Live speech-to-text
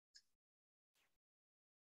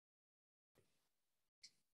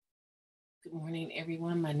Good morning,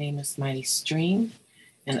 everyone. My name is MightyStream,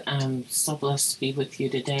 and I'm so blessed to be with you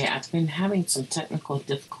today. I've been having some technical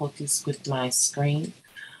difficulties with my screen,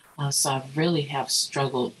 so I really have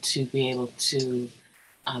struggled to be able to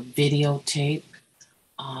videotape.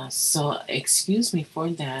 So excuse me for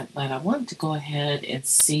that, but I wanted to go ahead and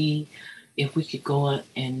see if we could go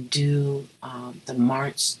and do the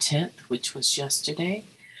March 10th, which was yesterday,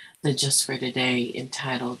 the Just for Today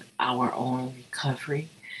entitled Our Own Recovery.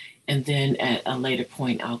 And then at a later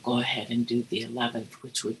point, I'll go ahead and do the 11th,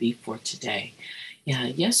 which would be for today. Yeah,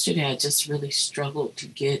 yesterday I just really struggled to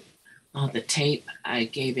get the tape. I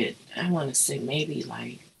gave it, I want to say maybe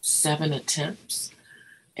like 7 attempts.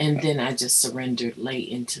 And then I just surrendered late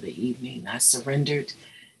into the evening. I surrendered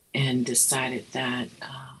and decided that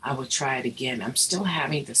I would try it again. I'm still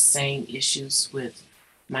having the same issues with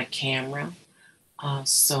my camera.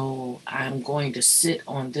 So I'm going to sit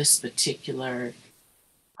on this particular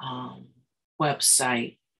um,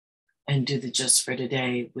 website and do the Just for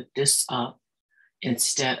Today with this up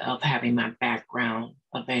instead of having my background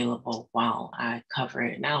available while I cover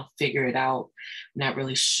it. And I'll figure it out. Not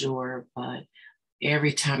really sure, but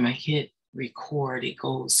every time I hit record, it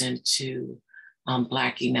goes into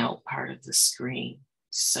blacking out part of the screen.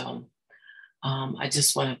 So I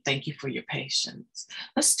just want to thank you for your patience.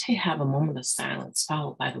 Let's have a moment of silence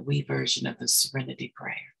followed by the we version of the Serenity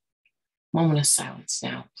Prayer. Moment of silence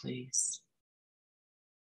now, please.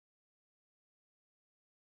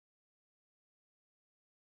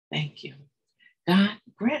 Thank you. God,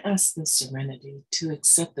 grant us the serenity to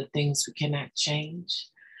accept the things we cannot change,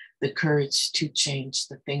 the courage to change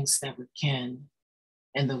the things that we can,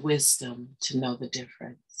 and the wisdom to know the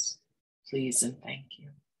difference. Please and thank you.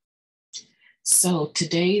 So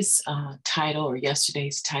today's title, or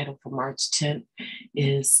yesterday's title for March 10th,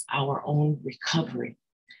 is Our Own Recovery.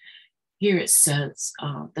 Here it says,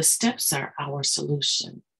 the steps are our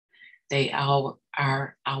solution. They are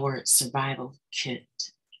our survival kit.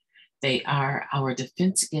 They are our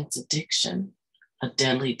defense against addiction, a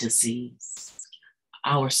deadly disease.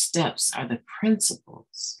 Our steps are the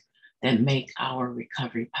principles that make our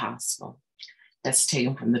recovery possible. That's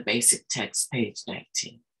taken from the basic text, page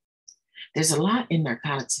 19. There's a lot in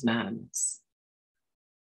Narcotics Anonymous.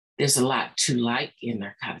 There's a lot to like in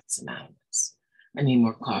Narcotics Anonymous. I need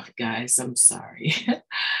more coffee, guys. I'm sorry.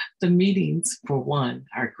 The meetings, for one,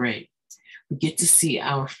 are great. We get to see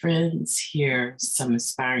our friends, hear some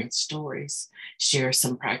inspiring stories, share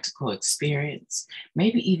some practical experience,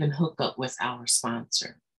 maybe even hook up with our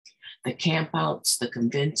sponsor. The campouts, the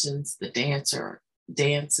conventions, the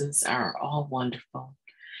dances are all wonderful.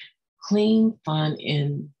 Clean fun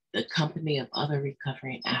in the company of other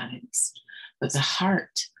recovering addicts. But the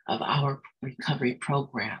heart of our recovery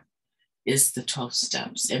program is the 12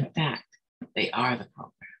 steps. In fact, they are the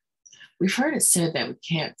program. We've heard it said that we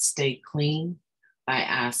can't stay clean by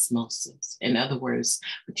osmosis. In other words,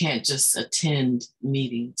 we can't just attend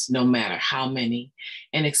meetings, no matter how many,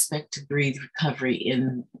 and expect to breathe recovery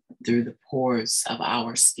in through the pores of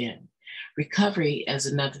our skin. Recovery, as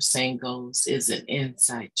another saying goes, is an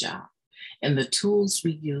inside job. And the tools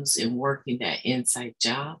we use in working that inside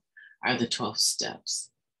job are the 12 steps.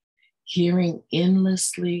 Hearing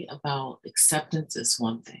endlessly about acceptance is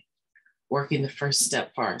one thing. Working the first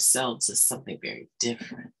step for ourselves is something very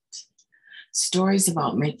different. Stories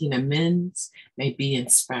about making amends may be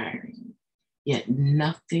inspiring, yet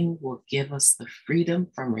nothing will give us the freedom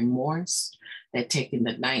from remorse that taking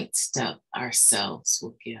the 9th step ourselves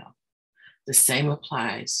will give. The same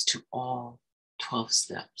applies to all 12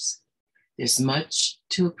 steps. There's much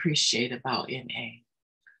to appreciate about NA,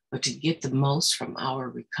 but to get the most from our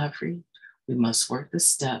recovery, we must work the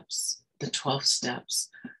steps, the 12 steps,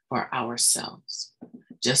 for ourselves.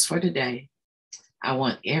 Just for today, I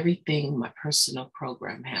want everything my personal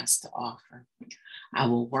program has to offer. I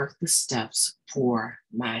will work the steps for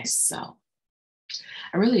myself.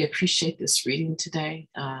 I really appreciate this reading today.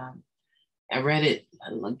 I read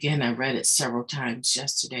it several times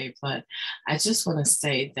yesterday, but I just want to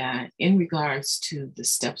say that in regards to the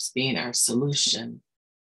steps being our solution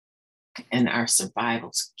and our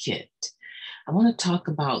survival kit, I want to talk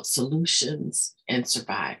about solutions and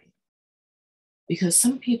surviving. Because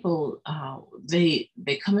some people, they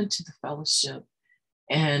come into the fellowship,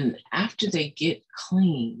 and after they get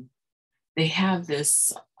clean, they have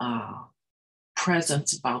this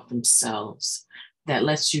presence about themselves that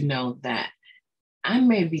lets you know that I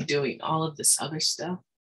may be doing all of this other stuff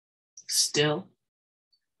still,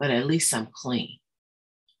 but at least I'm clean.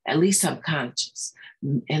 At least I'm conscious.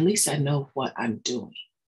 At least I know what I'm doing,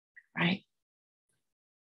 right?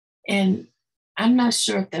 And I'm not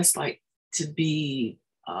sure if that's like to be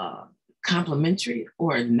complimentary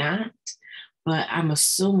or not, but I'm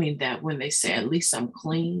assuming that when they say, at least I'm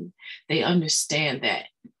clean, they understand that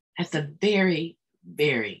at the very,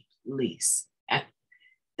 very least, at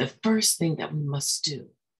the first thing that we must do,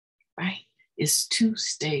 right, is to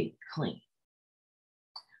stay clean.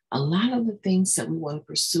 A lot of the things that we want to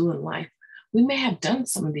pursue in life, we may have done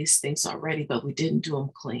some of these things already, but we didn't do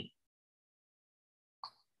them clean.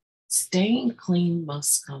 Staying clean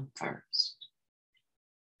must come first.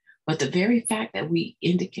 But the very fact that we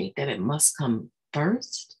indicate that it must come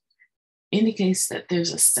first indicates that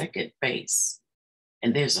there's a second base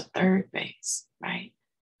and there's a third base, right?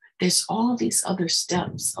 There's all these other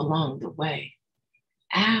steps along the way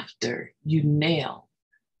after you nail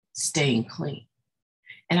staying clean.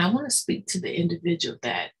 And I want to speak to the individual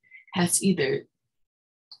that has either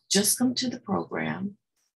just come to the program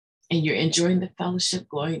and you're enjoying the fellowship,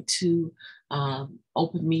 going to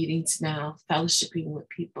open meetings now, fellowshipping with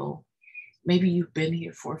people. Maybe you've been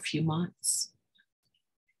here for a few months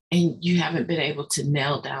and you haven't been able to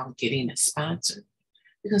nail down getting a sponsor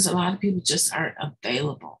because a lot of people just aren't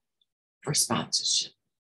available for sponsorship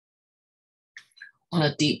on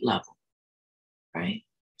a deep level, right?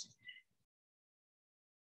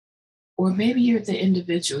 Or maybe you're the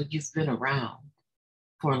individual, you've been around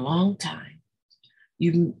for a long time.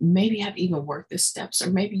 You maybe have even worked the steps, or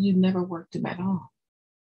maybe you never worked them at all.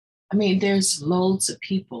 I mean, there's loads of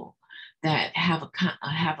people that have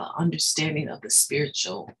an understanding of the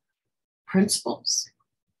spiritual principles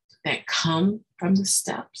that come from the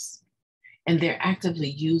steps, and they're actively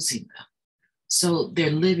using them. So they're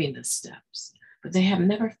living the steps, but they have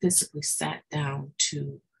never physically sat down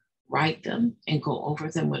to write them and go over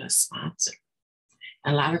them with a sponsor.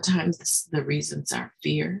 And a lot of times the reasons are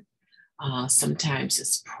fear. Sometimes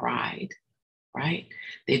it's pride, right?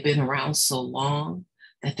 They've been around so long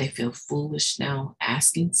that they feel foolish now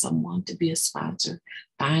asking someone to be a sponsor.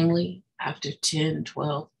 Finally, after 10,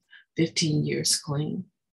 12, 15 years clean.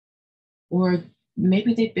 Or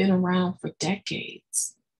maybe they've been around for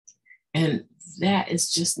decades and that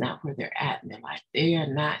is just not where they're at in their life. They are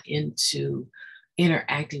not into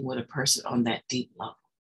interacting with a person on that deep level.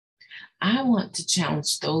 I want to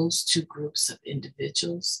challenge those two groups of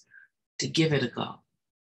individuals to give it a go.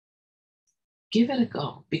 Give it a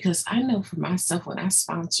go, because I know for myself, when I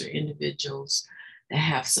sponsor individuals that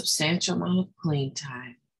have substantial amount of clean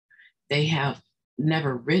time, they have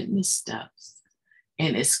never written the steps,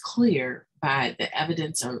 and it's clear by the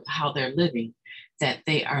evidence of how they're living that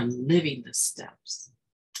they are living the steps.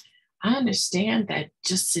 I understand that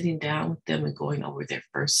just sitting down with them and going over their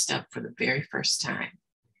first step for the very first time,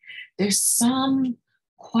 there's some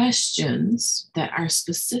questions that are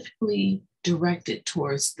specifically directed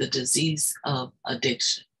towards the disease of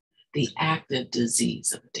addiction, the active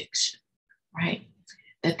disease of addiction, right?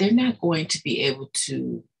 That they're not going to be able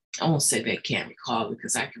to, I won't say they can't recall,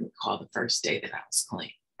 because I can recall the first day that I was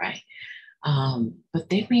clean, right? But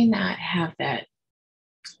they may not have that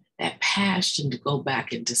passion to go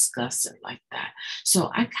back and discuss it like that.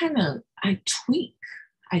 So I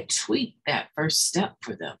tweak that first step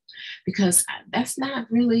for them, because that's not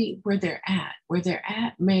really where they're at. Where they're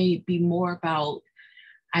at may be more about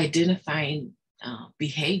identifying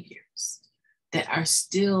behaviors that are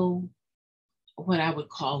still what I would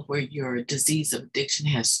call where your disease of addiction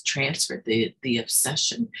has transferred, the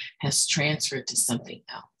obsession has transferred to something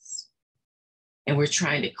else. And we're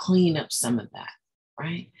trying to clean up some of that,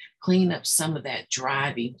 right? Clean up some of that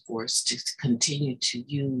driving force to continue to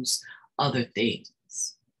use other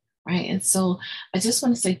things, right? And so I just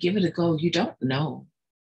want to say, give it a go. You don't know,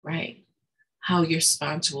 right, how your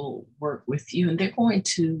sponsor will work with you. And they're going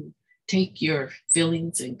to take your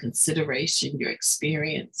feelings and consideration, your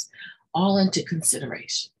experience, all into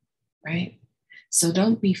consideration, right? So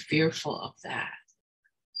don't be fearful of that.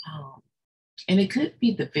 And it could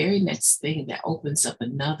be the very next thing that opens up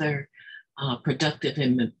another productive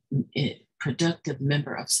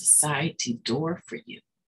member of society door for you,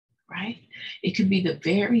 right? It could be the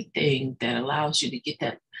very thing that allows you to get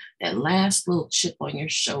that last little chip on your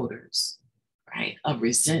shoulders, right, of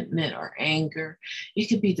resentment or anger. It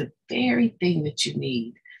could be the very thing that you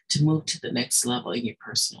need to move to the next level in your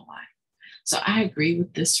personal life. So I agree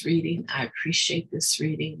with this reading. I appreciate this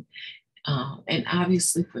reading. And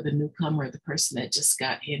obviously for the newcomer, the person that just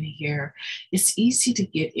got in here, it's easy to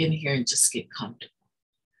get in here and just get comfortable.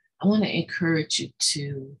 I want to encourage you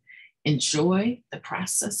to enjoy the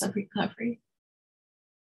process of recovery,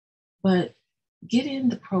 but get in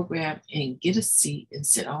the program and get a seat and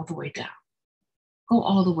sit all the way down. Go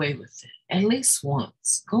all the way with it, at least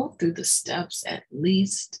once. Go through the steps at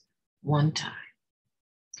least one time,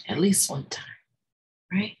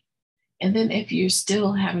 right? And then if you're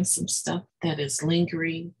still having some stuff that is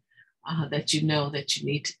lingering, that you know that you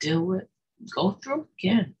need to deal with, go through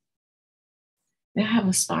again. Now, I have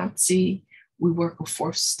a sponsee. We work a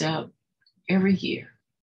fourth step every year.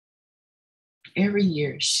 Every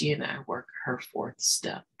year, she and I work her fourth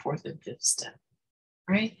and fifth step,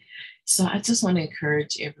 right? So I just want to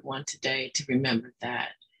encourage everyone today to remember that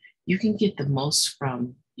you can get the most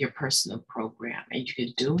from your personal program, and you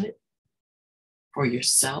can do it for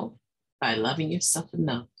yourself by loving yourself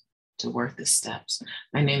enough to work the steps.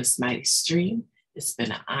 My name is MightyStream. It's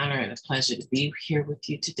been an honor and a pleasure to be here with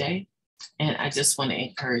you today. And I just want to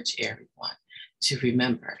encourage everyone to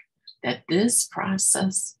remember that this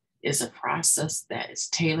process is a process that is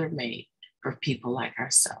tailor-made for people like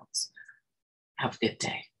ourselves. Have a good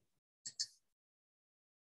day.